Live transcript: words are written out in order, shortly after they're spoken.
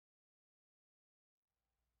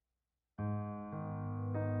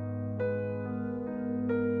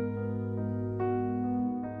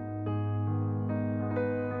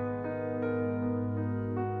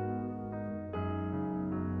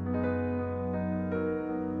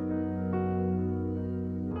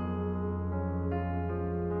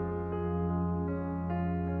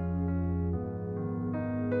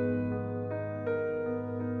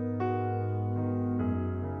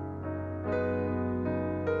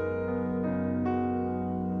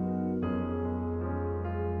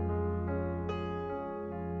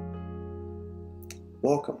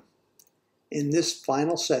Welcome. In this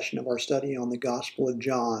final session of our study on the Gospel of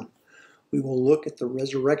John, we will look at the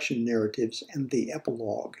resurrection narratives and the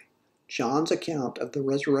Epilogue. John's account of the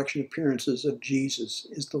resurrection appearances of Jesus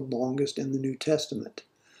is the longest in the New Testament.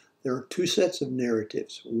 There are two sets of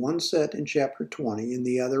narratives, one set in chapter 20 and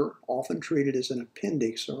the other often treated as an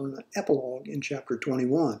appendix or an epilogue in chapter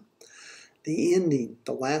 21. The ending,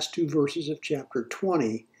 the last two verses of chapter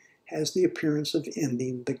 20, has the appearance of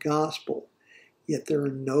ending the Gospel. Yet there are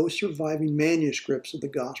no surviving manuscripts of the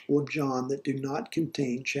Gospel of John that do not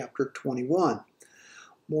contain chapter 21.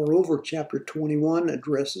 Moreover, chapter 21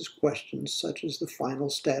 addresses questions such as the final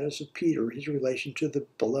status of Peter, his relation to the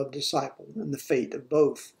beloved disciple, and the fate of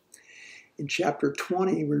both. In chapter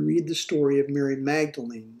 20, we read the story of Mary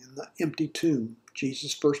Magdalene and the empty tomb,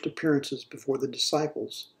 Jesus' first appearances before the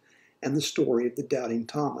disciples, and the story of the doubting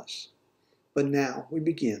Thomas. But now we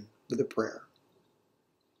begin with a prayer.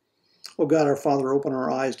 O God, our Father, open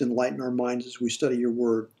our eyes and enlighten our minds as we study your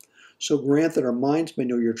word. So grant that our minds may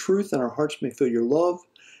know your truth and our hearts may feel your love,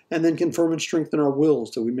 and then confirm and strengthen our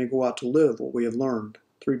wills that we may go out to live what we have learned.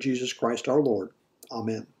 Through Jesus Christ our Lord.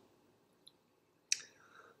 Amen.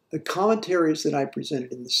 The commentaries that I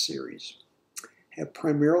presented in this series have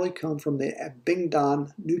primarily come from the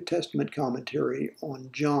Abingdon New Testament Commentary on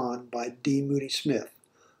John by Moody Smith.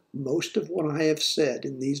 Most of what I have said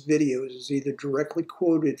in these videos is either directly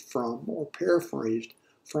quoted from or paraphrased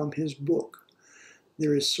from his book.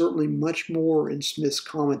 There is certainly much more in Smith's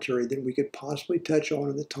commentary than we could possibly touch on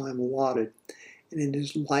in the time allotted, and it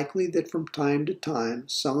is likely that from time to time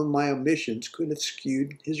some of my omissions could have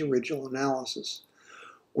skewed his original analysis.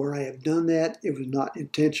 Where I have done that, it was not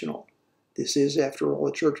intentional. This is, after all,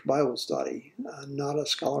 a church Bible study, not a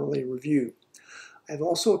scholarly review. I have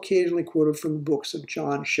also occasionally quoted from the books of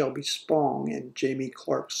John Shelby Spong and Jamie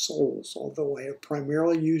Clark Souls, although I have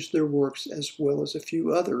primarily used their works as well as a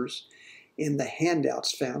few others in the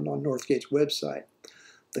handouts found on Northgate's website.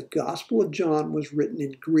 The Gospel of John was written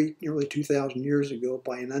in Greek nearly 2,000 years ago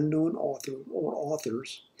by an unknown author or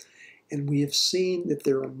authors, and we have seen that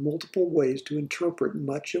there are multiple ways to interpret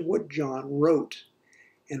much of what John wrote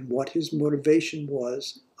and what his motivation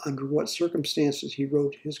was, under what circumstances he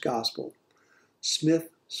wrote his Gospel. Smith,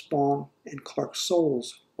 Spong, and Clark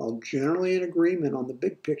Souls, while generally in agreement on the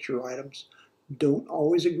big picture items, don't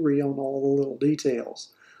always agree on all the little details.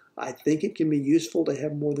 I think it can be useful to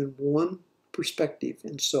have more than one perspective,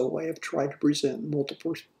 and so I have tried to present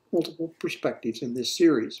multiple perspectives in this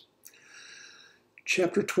series.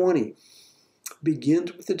 Chapter 20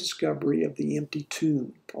 begins with the discovery of the empty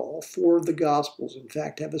tomb. All four of the Gospels, in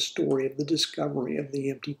fact, have a story of the discovery of the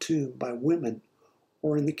empty tomb by women,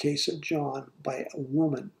 or in the case of John, by a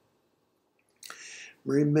woman.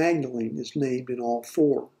 Mary Magdalene is named in all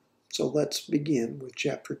four. So let's begin with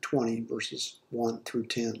chapter 20, verses 1 through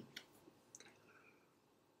 10.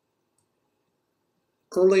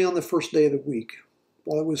 Early on the first day of the week,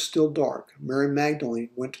 while it was still dark, Mary Magdalene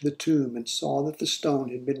went to the tomb and saw that the stone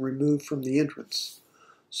had been removed from the entrance.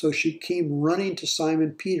 So she came running to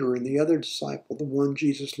Simon Peter and the other disciple, the one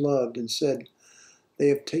Jesus loved, and said, "They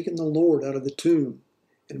have taken the Lord out of the tomb,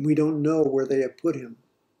 and we don't know where they have put him."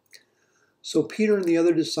 So Peter and the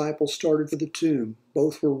other disciple started for the tomb.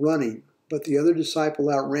 Both were running, but the other disciple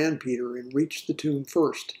outran Peter and reached the tomb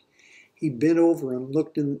first. He bent over and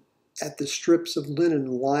looked at the strips of linen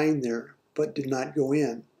lying there, but did not go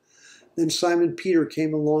in. Then Simon Peter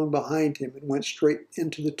came along behind him and went straight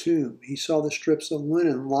into the tomb. He saw the strips of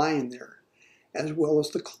linen lying there, as well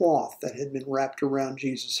as the cloth that had been wrapped around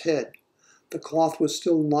Jesus' head. The cloth was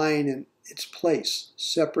still lying in its place,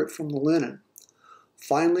 separate from the linen.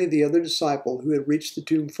 Finally, the other disciple, who had reached the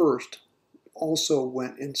tomb first, also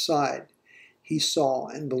went inside. He saw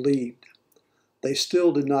and believed. They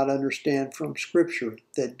still did not understand from Scripture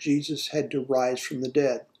that Jesus had to rise from the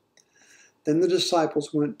dead. Then the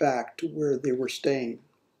disciples went back to where they were staying.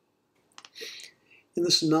 In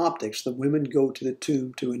the Synoptics, the women go to the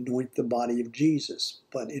tomb to anoint the body of Jesus,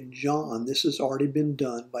 but in John, this has already been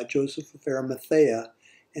done by Joseph of Arimathea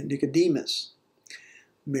and Nicodemus.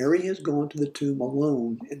 Mary has gone to the tomb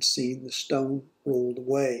alone and seen the stone rolled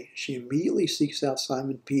away. She immediately seeks out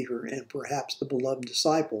Simon Peter and perhaps the beloved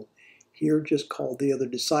disciple, here just called the other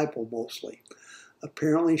disciple mostly.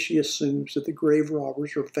 Apparently she assumes that the grave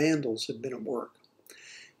robbers or vandals have been at work.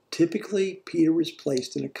 Typically, Peter is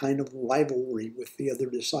placed in a kind of rivalry with the other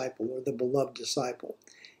disciple or the beloved disciple,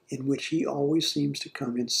 in which he always seems to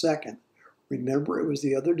come in second. Remember, it was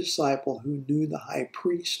the other disciple who knew the high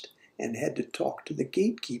priest and had to talk to the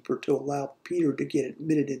gatekeeper to allow Peter to get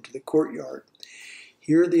admitted into the courtyard.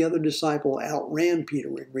 Here the other disciple outran Peter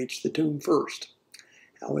and reached the tomb first.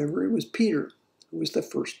 However, it was Peter who was the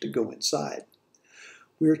first to go inside.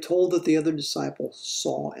 We are told that the other disciples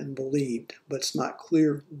saw and believed, but it's not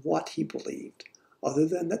clear what he believed, other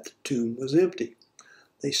than that the tomb was empty.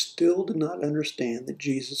 They still did not understand that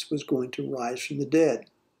Jesus was going to rise from the dead,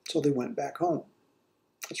 so they went back home.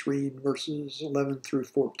 Let's read verses 11 through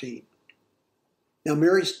 14. Now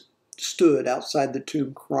Mary stood outside the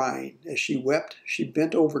tomb crying. As she wept, she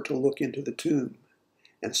bent over to look into the tomb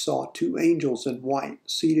and saw two angels in white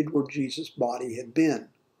seated where Jesus' body had been,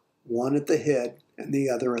 one at the head and the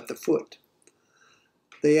other at the foot.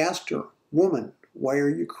 They asked her, "Woman, why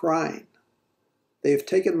are you crying?" "They have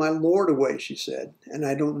taken my Lord away," she said, "and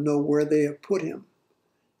I don't know where they have put him."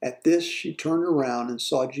 At this she turned around and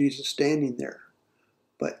saw Jesus standing there,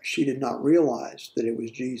 but she did not realize that it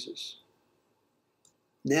was Jesus.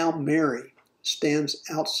 Now Mary stands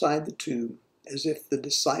outside the tomb as if the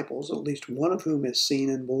disciples, at least one of whom has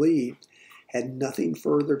seen and believed, had nothing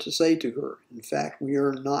further to say to her. In fact, we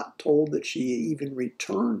are not told that she even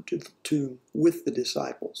returned to the tomb with the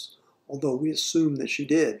disciples, although we assume that she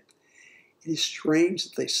did. It is strange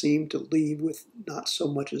that they seem to leave with not so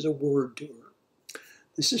much as a word to her.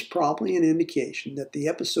 This is probably an indication that the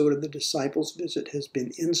episode of the disciples' visit has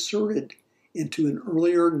been inserted into an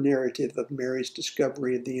earlier narrative of Mary's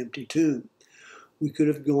discovery of the empty tomb. We could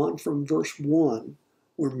have gone from verse 1,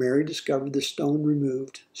 where Mary discovered the stone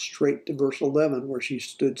removed, straight to verse 11, where she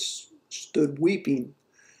stood weeping,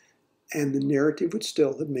 and the narrative would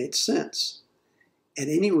still have made sense. At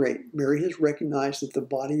any rate, Mary has recognized that the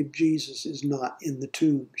body of Jesus is not in the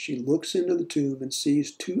tomb. She looks into the tomb and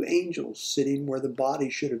sees two angels sitting where the body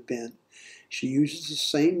should have been. She uses the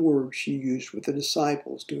same word she used with the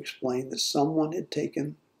disciples to explain that someone had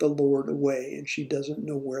taken the Lord away and she doesn't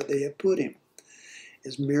know where they have put him.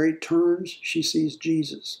 As Mary turns, she sees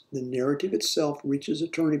Jesus. The narrative itself reaches a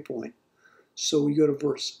turning point. So we go to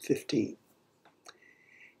verse 15.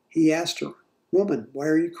 He asked her, "Woman, why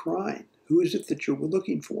are you crying? Who is it that you were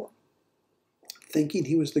looking for?" Thinking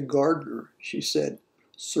he was the gardener, she said,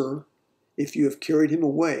 "Sir, if you have carried him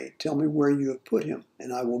away, tell me where you have put him,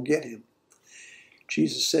 and I will get him."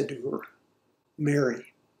 Jesus said to her,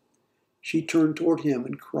 "Mary." She turned toward him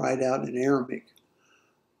and cried out in Aramaic,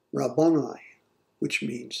 "Rabboni," which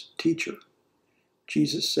means teacher.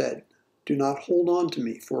 Jesus said, "Do not hold on to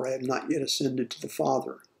me, for I have not yet ascended to the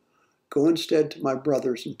Father. Go instead to my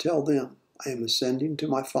brothers and tell them, I am ascending to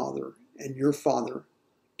my Father and your Father,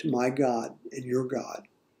 to my God and your God."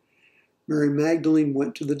 Mary Magdalene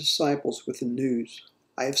went to the disciples with the news,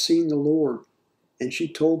 "I have seen the Lord," and she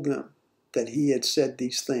told them that he had said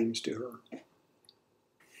these things to her.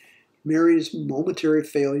 Mary's momentary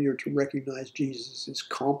failure to recognize Jesus is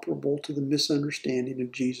comparable to the misunderstanding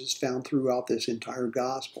of Jesus found throughout this entire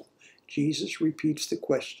gospel. Jesus repeats the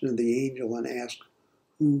question of the angel and asks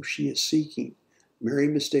who she is seeking. Mary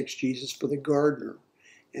mistakes Jesus for the gardener,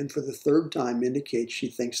 and for the third time indicates she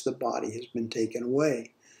thinks the body has been taken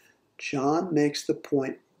away. John makes the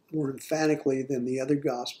point more emphatically than the other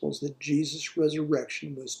Gospels that Jesus'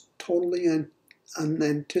 resurrection was totally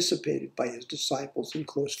unanticipated by his disciples and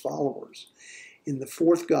close followers. In the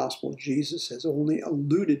fourth Gospel, Jesus has only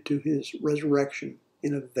alluded to his resurrection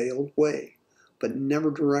in a veiled way, but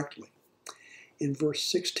never directly. In verse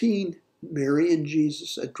 16, Mary and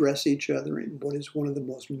Jesus address each other in what is one of the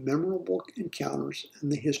most memorable encounters in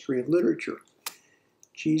the history of literature.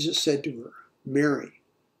 Jesus said to her, "Mary."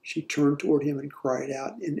 She turned toward him and cried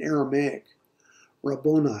out in Aramaic,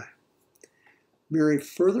 "Rabboni." Mary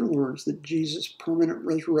further learns that Jesus' permanent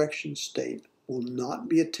resurrection state will not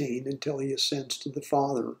be attained until he ascends to the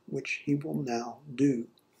Father, which he will now do.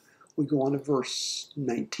 We go on to verse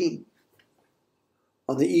 19.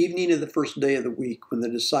 On the evening of the first day of the week, when the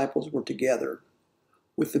disciples were together,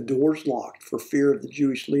 with the doors locked for fear of the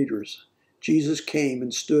Jewish leaders, Jesus came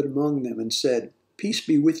and stood among them and said, "Peace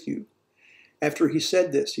be with you." After he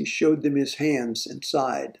said this, he showed them his hands and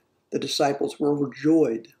side. The disciples were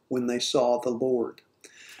overjoyed when they saw the Lord.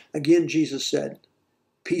 Again Jesus said,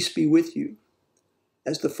 "Peace be with you.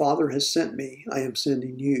 As the Father has sent me, I am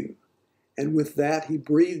sending you." And with that he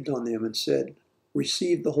breathed on them and said,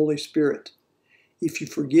 "Receive the Holy Spirit. If you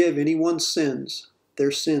forgive anyone's sins,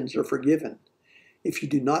 their sins are forgiven. If you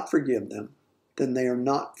do not forgive them, then they are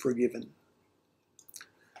not forgiven."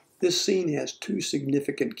 This scene has two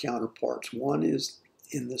significant counterparts. One is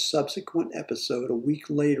in the subsequent episode a week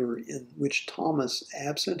later, in which Thomas,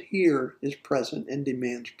 absent here, is present and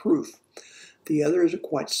demands proof. The other is a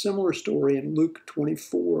quite similar story in Luke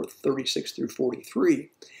 24:36 through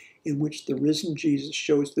 43, in which the risen Jesus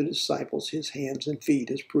shows the disciples his hands and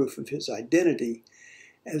feet as proof of his identity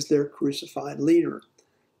as their crucified leader.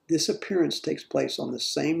 This appearance takes place on the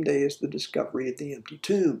same day as the discovery of the empty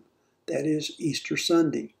tomb, that is, Easter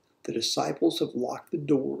Sunday. The disciples have locked the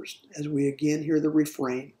doors, as we again hear the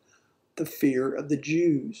refrain, the fear of the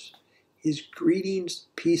Jews. His greetings,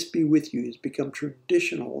 peace be with you, has become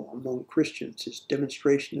traditional among Christians. His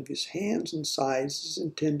demonstration of his hands and sides is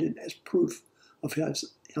intended as proof of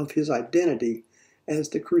his identity as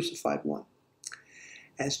the crucified one.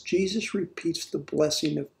 As Jesus repeats the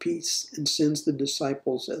blessing of peace and sends the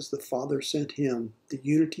disciples as the Father sent him, the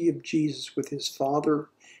unity of Jesus with his Father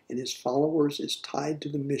and his followers is tied to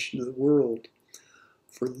the mission of the world.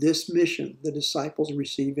 For this mission, the disciples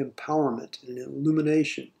receive empowerment and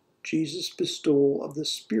illumination. Jesus' bestowal of the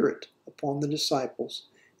Spirit upon the disciples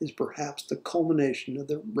is perhaps the culmination of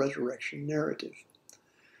the resurrection narrative.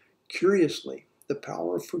 Curiously, the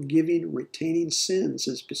power of forgiving and retaining sins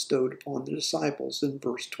is bestowed upon the disciples in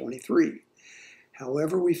verse 23.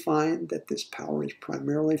 However, we find that this power is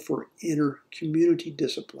primarily for inner community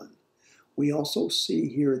discipline. We also see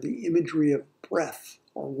here the imagery of breath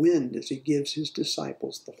or wind as he gives his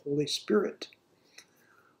disciples the Holy Spirit.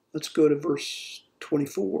 Let's go to verse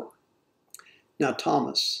 24. Now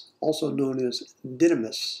Thomas, also known as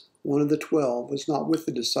Didymus, one of the 12, was not with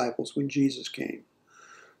the disciples when Jesus came.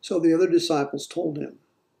 So the other disciples told him,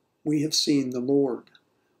 "We have seen the Lord."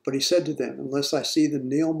 But he said to them, "Unless I see the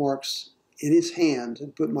nail marks in his hands,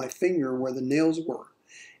 and put my finger where the nails were,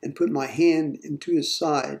 and put my hand into his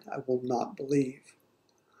side, I will not believe."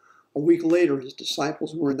 A week later, his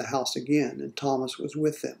disciples were in the house again, and Thomas was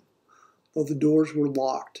with them. Though the doors were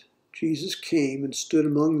locked, Jesus came and stood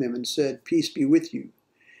among them and said, "Peace be with you."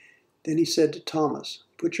 Then he said to Thomas,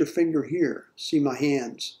 "Put your finger here, see my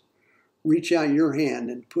hands. Reach out your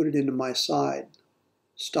hand and put it into my side.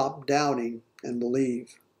 Stop doubting and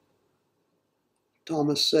believe."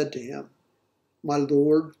 Thomas said to him, "My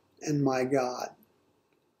Lord and my God."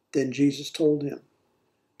 Then Jesus told him,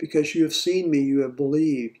 "Because you have seen me, you have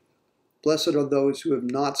believed. Blessed are those who have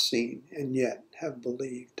not seen and yet have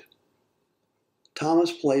believed."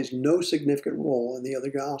 Thomas plays no significant role in the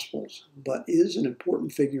other Gospels, but is an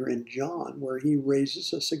important figure in John, where he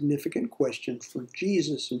raises a significant question for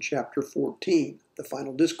Jesus in chapter 14, the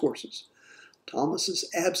final discourses. Thomas's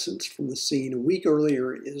absence from the scene a week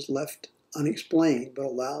earlier is left unexplained, but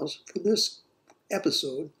allows for this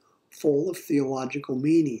episode full of theological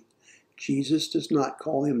meaning. Jesus does not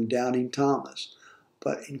call him Doubting Thomas,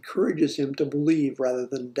 but encourages him to believe rather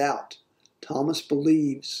than doubt. Thomas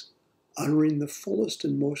believes, uttering the fullest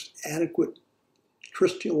and most adequate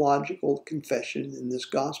Christological confession in this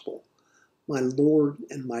gospel, "My Lord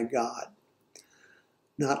and my God."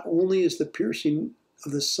 Not only is the piercing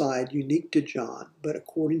of the side unique to John, but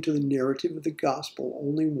according to the narrative of the gospel,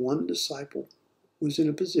 only one disciple was in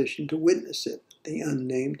a position to witness it, the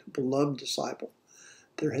unnamed beloved disciple.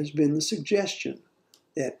 There has been the suggestion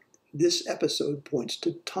that this episode points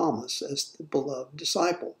to Thomas as the beloved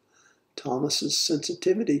disciple. Thomas's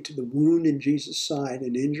sensitivity to the wound in Jesus' side,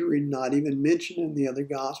 an injury not even mentioned in the other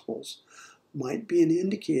Gospels, might be an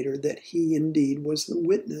indicator that he indeed was the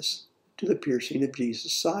witness to the piercing of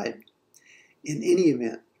Jesus' side. In any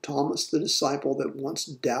event, Thomas, the disciple that once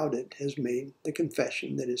doubted, has made the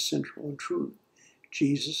confession that is central and true.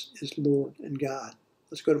 Jesus is Lord and God.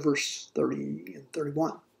 Let's go to verse 30 and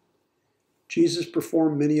 31. Jesus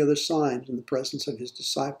performed many other signs in the presence of his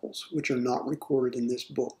disciples, which are not recorded in this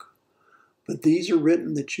book. But these are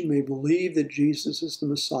written that you may believe that Jesus is the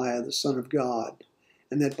Messiah, the Son of God,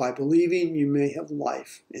 and that by believing you may have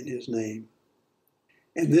life in his name.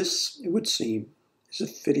 And this, it would seem, is a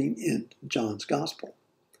fitting end to John's Gospel.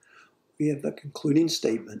 We have a concluding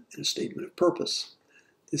statement and a statement of purpose.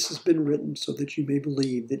 This has been written so that you may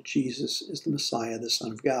believe that Jesus is the Messiah, the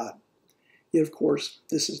Son of God. Yet, of course,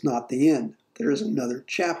 this is not the end. There is another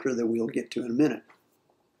chapter that we'll get to in a minute.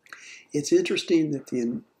 It's interesting that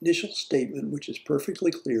the initial statement, which is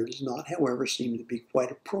perfectly clear, does not, however, seem to be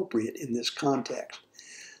quite appropriate in this context,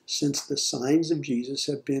 since the signs of Jesus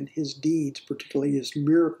have been his deeds, particularly his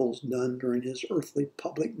miracles done during his earthly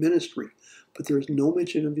public ministry. But there is no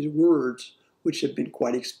mention of his words, which have been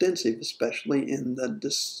quite extensive, especially in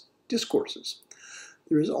the discourses.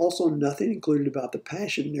 There is also nothing included about the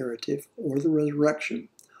passion narrative or the resurrection.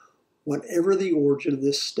 Whatever the origin of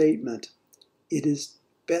this statement, it is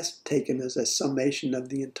best taken as a summation of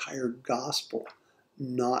the entire gospel,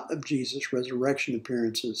 not of Jesus' resurrection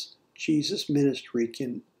appearances. Jesus' ministry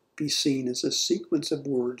can be seen as a sequence of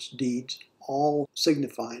words, deeds, all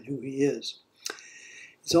signifying who he is.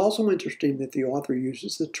 It's also interesting that the author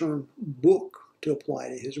uses the term book to apply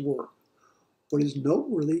to his work. What is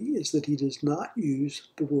noteworthy is that he does not use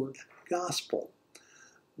the word gospel.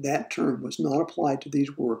 That term was not applied to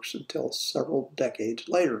these works until several decades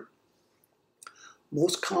later.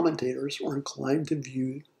 Most commentators are inclined to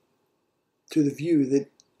the view that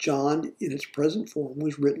John, in its present form,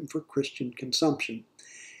 was written for Christian consumption.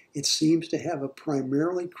 It seems to have a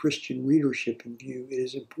primarily Christian readership in view. It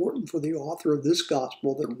is important for the author of this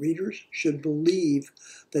gospel that readers should believe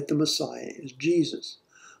that the Messiah is Jesus,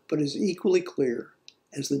 but it is equally clear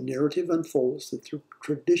as the narrative unfolds that the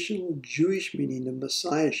traditional Jewish meaning of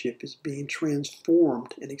messiahship is being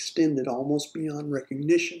transformed and extended almost beyond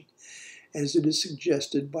recognition, as it is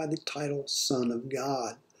suggested by the title Son of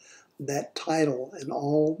God. That title and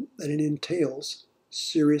all that it entails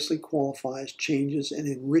seriously qualifies, changes, and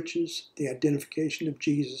enriches the identification of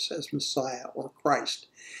Jesus as Messiah or Christ.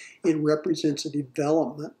 It represents a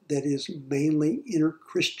development that is mainly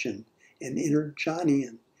inter-Christian and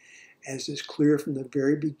inter-Johnian, as is clear from the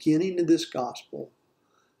very beginning of this gospel.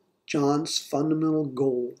 John's fundamental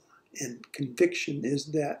goal and conviction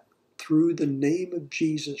is that through the name of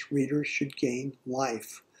Jesus, readers should gain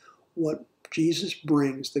life. What Jesus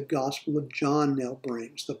brings, the Gospel of John now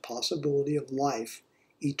brings, the possibility of life,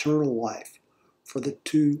 eternal life, for the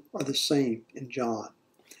two are the same in John.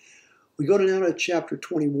 We go now to chapter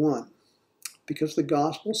 21. Because the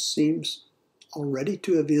Gospel seems already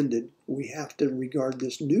to have ended, we have to regard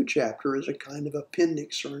this new chapter as a kind of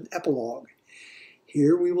appendix or an epilogue.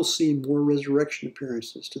 Here we will see more resurrection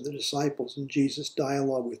appearances to the disciples and Jesus'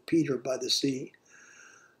 dialogue with Peter by the sea.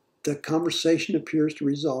 The conversation appears to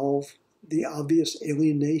resolve the obvious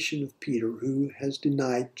alienation of Peter, who has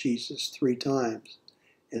denied Jesus 3 times,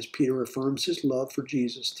 as Peter affirms his love for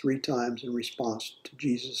Jesus 3 times in response to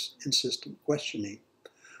Jesus' insistent questioning.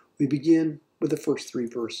 We begin with the first 3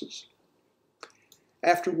 verses.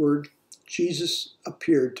 Afterward, Jesus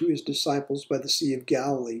appeared to his disciples by the Sea of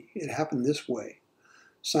Galilee. It happened this way.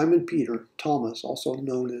 Simon Peter, Thomas, also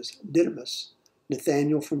known as Didymus,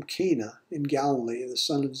 Nathanael from Cana in Galilee, the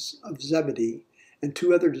son of Zebedee, and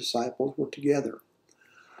 2 other disciples were together.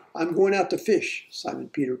 "I'm going out to fish," Simon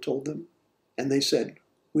Peter told them. And they said,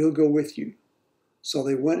 "We'll go with you." So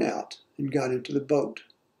they went out and got into the boat,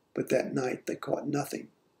 but that night they caught nothing.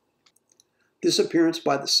 This appearance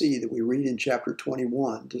by the sea that we read in chapter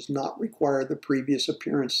 21 does not require the previous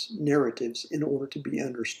appearance narratives in order to be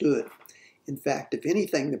understood. In fact, if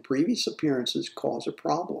anything, the previous appearances cause a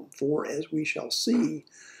problem, for, as we shall see,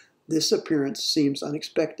 this appearance seems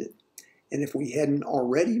unexpected. And if we hadn't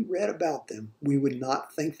already read about them, we would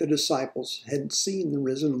not think the disciples had seen the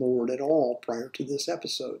risen Lord at all prior to this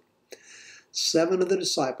episode. 7 of the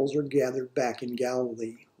disciples are gathered back in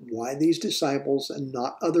Galilee. Why these disciples and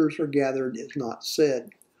not others are gathered is not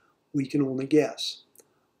said. We can only guess.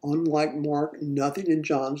 Unlike Mark, nothing in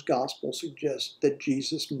John's Gospel suggests that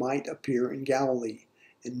Jesus might appear in Galilee,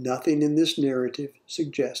 and nothing in this narrative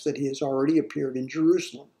suggests that he has already appeared in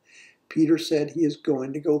Jerusalem. Peter said he is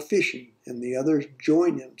going to go fishing, and the others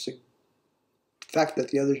join him. The fact that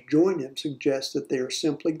the others join him suggests that they are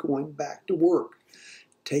simply going back to work,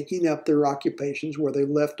 taking up their occupations where they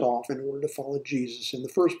left off in order to follow Jesus in the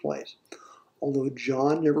first place, although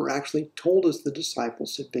John never actually told us the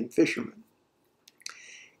disciples had been fishermen.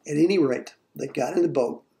 At any rate, they got in the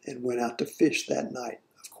boat and went out to fish that night.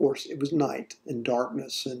 Of course, it was night and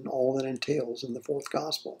darkness and all that entails in the 4th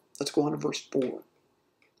Gospel. Let's go on to verse 4.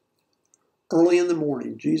 Early in the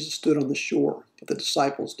morning, Jesus stood on the shore, but the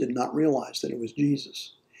disciples did not realize that it was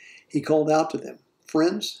Jesus. He called out to them,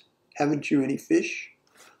 "Friends, haven't you any fish?"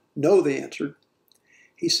 "No," they answered.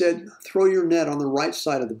 He said, "Throw your net on the right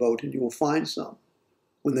side of the boat and you will find some."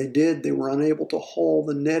 When they did, they were unable to haul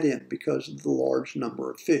the net in because of the large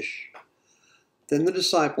number of fish. Then the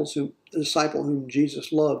disciple whom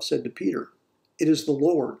Jesus loved said to Peter, "It is the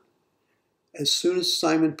Lord." As soon as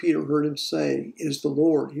Simon Peter heard him say, "It is the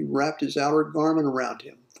Lord," he wrapped his outer garment around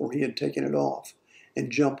him, for he had taken it off,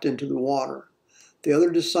 and jumped into the water. The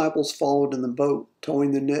other disciples followed in the boat,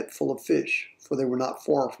 towing the net full of fish, for they were not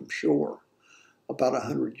far from shore, about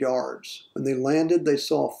 100 yards. When they landed, they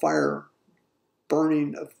saw a fire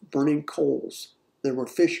burning coals. There were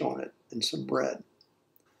fish on it and some bread.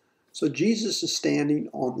 So Jesus is standing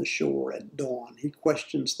on the shore at dawn. He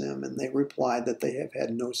questions them, and they reply that they have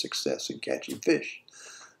had no success in catching fish.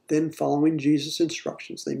 Then, following Jesus'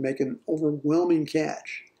 instructions, they make an overwhelming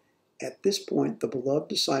catch. At this point, the beloved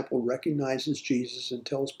disciple recognizes Jesus and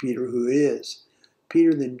tells Peter who it is.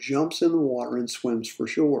 Peter then jumps in the water and swims for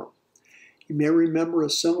shore. You may remember a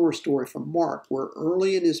similar story from Mark, where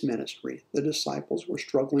early in his ministry, the disciples were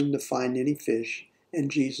struggling to find any fish, and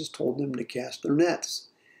Jesus told them to cast their nets.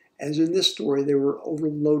 As in this story, they were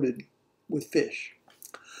overloaded with fish.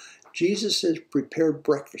 Jesus has prepared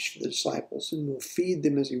breakfast for the disciples and will feed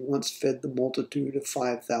them as he once fed the multitude of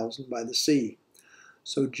 5,000 by the sea.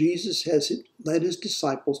 So Jesus has led his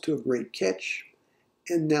disciples to a great catch,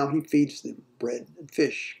 and now he feeds them bread and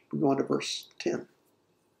fish. We go on to verse 10.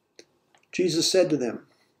 Jesus said to them,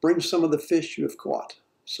 "Bring some of the fish you have caught."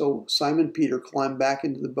 So Simon Peter climbed back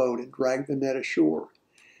into the boat and dragged the net ashore.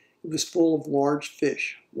 It was full of large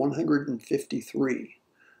fish, 153.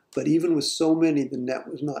 But even with so many, the net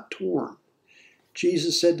was not torn.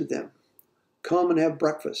 Jesus said to them, "Come and have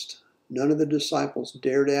breakfast." None of the disciples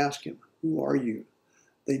dared ask him, "Who are you?"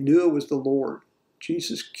 They knew it was the Lord.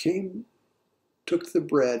 Jesus came, took the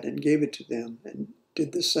bread and gave it to them, and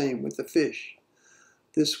did the same with the fish.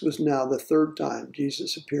 This was now the third time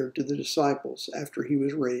Jesus appeared to the disciples after he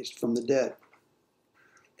was raised from the dead.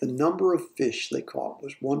 The number of fish they caught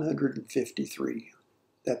was 153.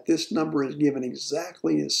 That this number is given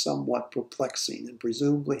exactly is somewhat perplexing and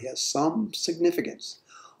presumably has some significance.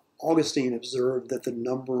 Augustine observed that the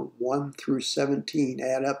number 1 through 17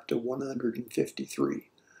 add up to 153.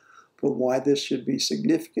 But why this should be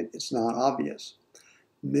significant is not obvious.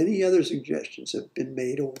 Many other suggestions have been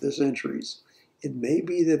made over the centuries. It may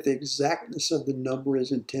be that the exactness of the number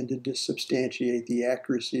is intended to substantiate the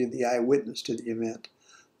accuracy of the eyewitness to the event.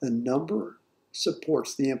 The number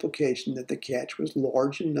supports the implication that the catch was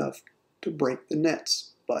large enough to break the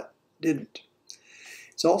nets, but didn't.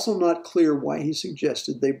 It's also not clear why he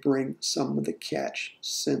suggested they bring some of the catch,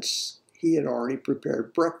 since he had already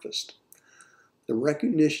prepared breakfast. The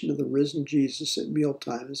recognition of the risen Jesus at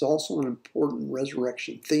mealtime is also an important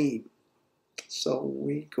resurrection theme. So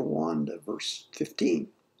we go on to verse 15.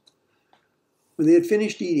 When they had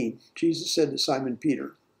finished eating, Jesus said to Simon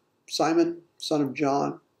Peter, "Simon, son of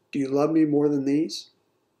John, do you love me more than these?"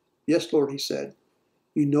 "Yes, Lord," he said.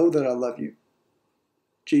 "You know that I love you."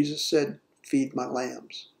 Jesus said, "Feed my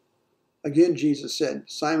lambs." Again Jesus said,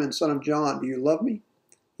 "Simon, son of John, do you love me?"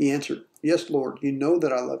 He answered, "Yes, Lord, you know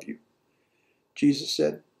that I love you." Jesus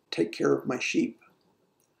said, "Take care of my sheep."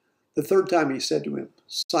 The third time he said to him,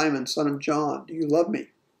 "Simon, son of John, do you love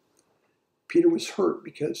me?" Peter was hurt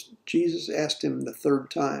because Jesus asked him the third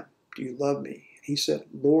time, "Do you love me?" He said,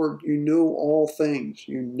 "Lord, you know all things.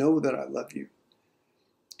 You know that I love you."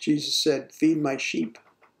 Jesus said, "Feed my sheep.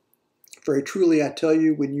 Very truly I tell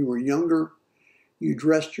you, when you were younger, you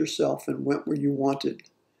dressed yourself and went where you wanted.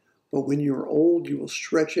 But when you are old, you will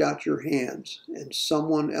stretch out your hands, and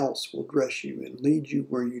someone else will dress you and lead you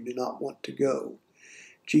where you do not want to go."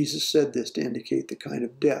 Jesus said this to indicate the kind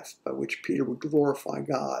of death by which Peter would glorify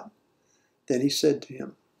God. Then he said to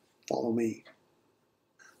him, "Follow me."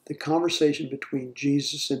 The conversation between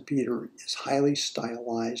Jesus and Peter is highly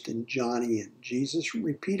stylized and Johnian. Jesus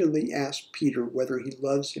repeatedly asks Peter whether he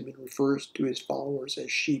loves him and refers to his followers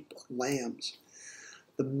as sheep or lambs.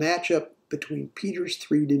 The matchup between Peter's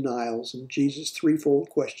three denials and Jesus' threefold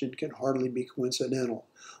question can hardly be coincidental.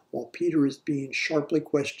 While Peter is being sharply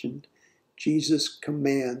questioned, Jesus'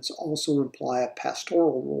 commands also imply a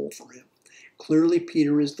pastoral role for him. Clearly,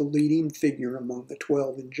 Peter is the leading figure among the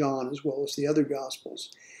 12 in John as well as the other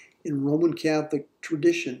Gospels. In Roman Catholic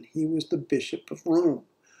tradition, he was the Bishop of Rome.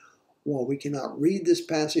 While we cannot read this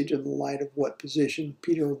passage in the light of what position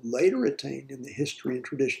Peter later attained in the history and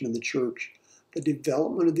tradition of the Church, the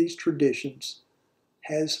development of these traditions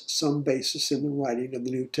has some basis in the writing of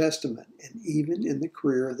the New Testament and even in the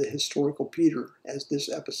career of the historical Peter, as this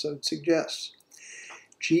episode suggests.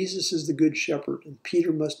 Jesus is the Good Shepherd, and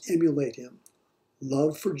Peter must emulate him.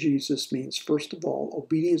 Love for Jesus means, first of all,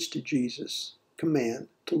 obedience to Jesus' command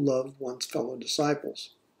to love one's fellow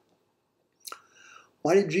disciples.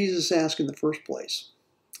 Why did Jesus ask in the first place?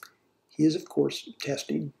 He is, of course,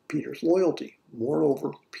 testing Peter's loyalty.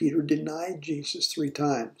 Moreover, Peter denied Jesus 3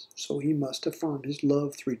 times, so he must affirm his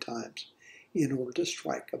love 3 times in order to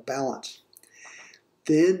strike a balance.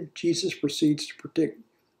 Then Jesus proceeds to predict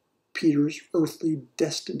Peter's earthly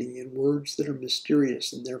destiny in words that are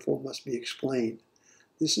mysterious and therefore must be explained.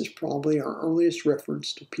 This is probably our earliest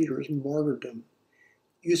reference to Peter's martyrdom.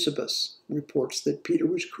 Eusebius reports that Peter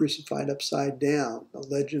was crucified upside down, a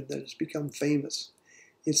legend that has become famous.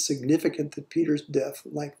 It's significant that Peter's death,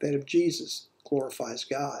 like that of Jesus, glorifies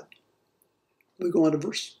God. We go on to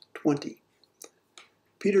verse 20.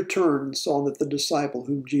 Peter turned and saw that the disciple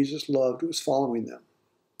whom Jesus loved was following them.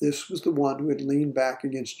 This was the one who had leaned back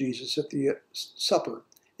against Jesus at the supper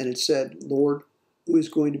and had said, "Lord, who is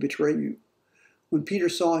going to betray you?" When Peter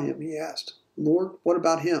saw him, he asked, "Lord, what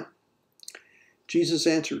about him?" Jesus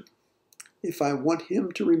answered, "If I want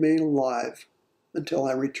him to remain alive until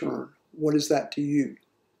I return, what is that to you?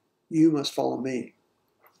 You must follow me."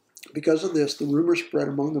 Because of this, the rumor spread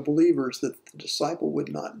among the believers that the disciple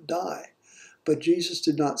would not die. But Jesus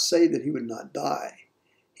did not say that he would not die.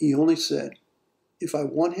 He only said, "If I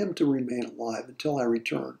want him to remain alive until I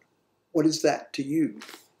return, what is that to you?"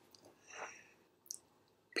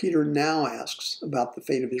 Peter now asks about the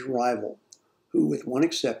fate of his rival, who, with one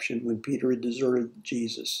exception, when Peter had deserted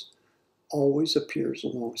Jesus, always appears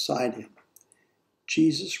alongside him.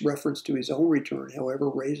 Jesus' reference to his own return, however,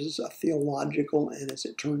 raises a theological and, as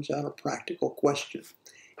it turns out, a practical question.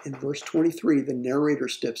 In verse 23, the narrator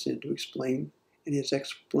steps in to explain, and his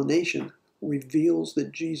explanation reveals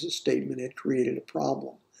that Jesus' statement had created a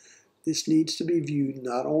problem. This needs to be viewed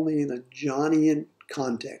not only in a Johnian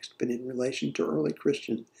context, but in relation to early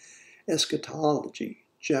Christian eschatology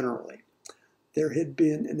generally. There had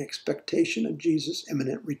been an expectation of Jesus'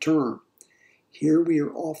 imminent return. Here we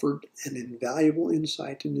are offered an invaluable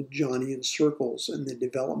insight into Johnian circles and the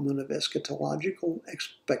development of eschatological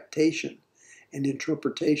expectation and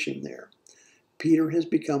interpretation there. Peter has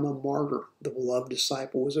become a martyr. The beloved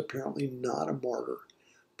disciple was apparently not a martyr,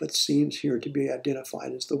 but seems here to be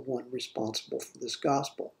identified as the one responsible for this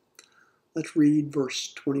gospel. Let's read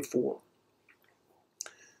verse 24.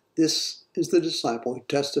 This is the disciple who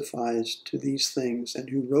testifies to these things and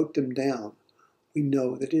who wrote them down. We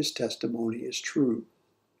know that his testimony is true.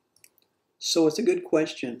 So it's a good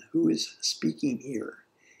question, who is speaking here?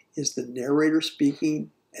 Is the narrator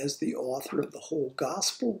speaking as the author of the whole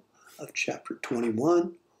gospel of chapter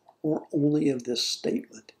 21, or only of this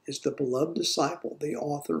statement? Is the beloved disciple, the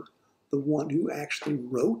author, the one who actually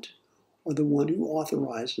wrote, or the one who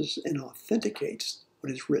authorizes and authenticates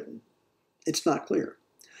what is written? It's not clear.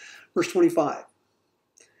 Verse 25,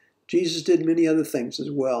 Jesus did many other things as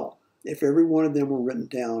well. If every one of them were written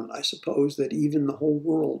down, I suppose that even the whole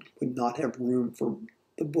world would not have room for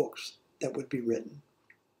the books that would be written.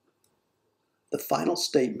 The final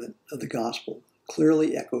statement of the gospel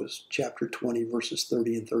clearly echoes chapter 20, verses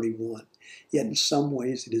 30 and 31. Yet in some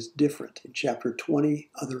ways it is different. In chapter 20,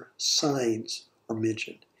 other signs are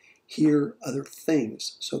mentioned. Here, other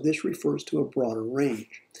things. So this refers to a broader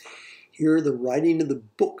range. Here, the writing of the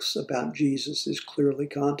books about Jesus is clearly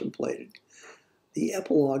contemplated. The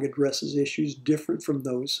epilogue addresses issues different from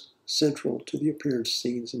those central to the appearance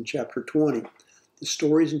scenes in chapter 20. The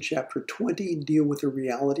stories in chapter 20 deal with the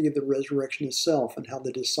reality of the resurrection itself and how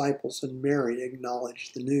the disciples and Mary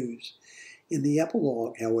acknowledged the news. In the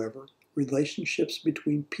epilogue, however, relationships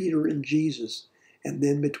between Peter and Jesus and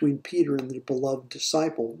then between Peter and the beloved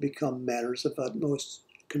disciple become matters of utmost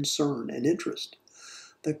concern and interest.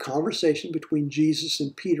 The conversation between Jesus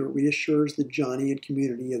and Peter reassures the Johnian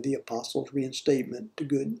community of the apostles' reinstatement to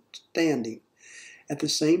good standing. At the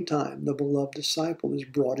same time, the beloved disciple is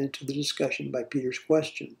brought into the discussion by Peter's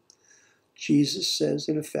question. Jesus says,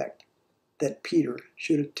 in effect, that Peter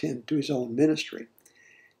should attend to his own ministry.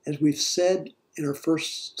 As we've said in our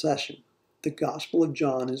first session, the Gospel of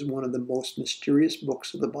John is one of the most mysterious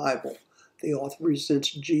books of the Bible. The author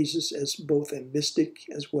presents Jesus as both a mystic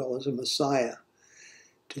as well as a Messiah.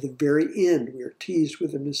 To the very end, we are teased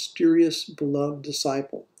with a mysterious beloved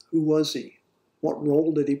disciple. Who was he? What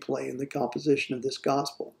role did he play in the composition of this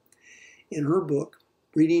gospel? In her book,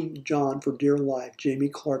 Reading John for Dear Life, Jamie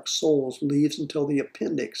Clark Souls leaves until the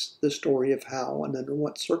appendix the story of how and under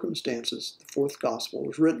what circumstances the fourth gospel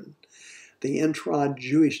was written. The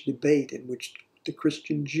intra-Jewish debate in which the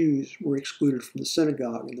Christian Jews were excluded from the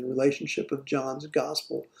synagogue and the relationship of John's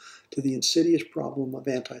gospel to the insidious problem of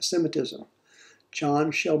anti-Semitism.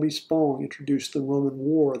 John Shelby Spong introduced the Roman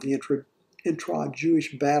War, the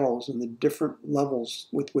intra-Jewish battles, and the different levels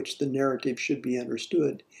with which the narrative should be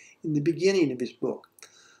understood in the beginning of his book,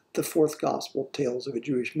 The Fourth Gospel, Tales of a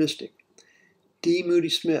Jewish Mystic. D. Moody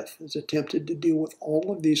Smith has attempted to deal with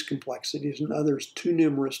all of these complexities and others too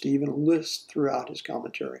numerous to even list throughout his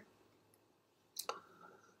commentary.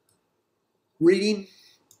 Reading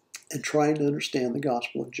and trying to understand the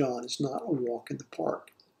Gospel of John is not a walk in the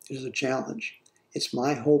park. It is a challenge. It's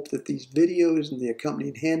my hope that these videos and the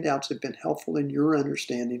accompanying handouts have been helpful in your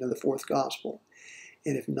understanding of the fourth gospel,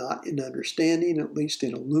 and if not in understanding, at least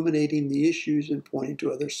in illuminating the issues and pointing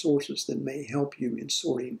to other sources that may help you in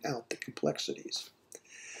sorting out the complexities.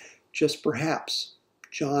 Just perhaps,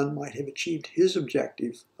 John might have achieved his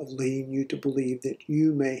objective of leading you to believe that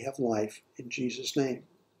you may have life in Jesus' name.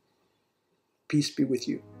 Peace be with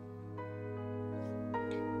you.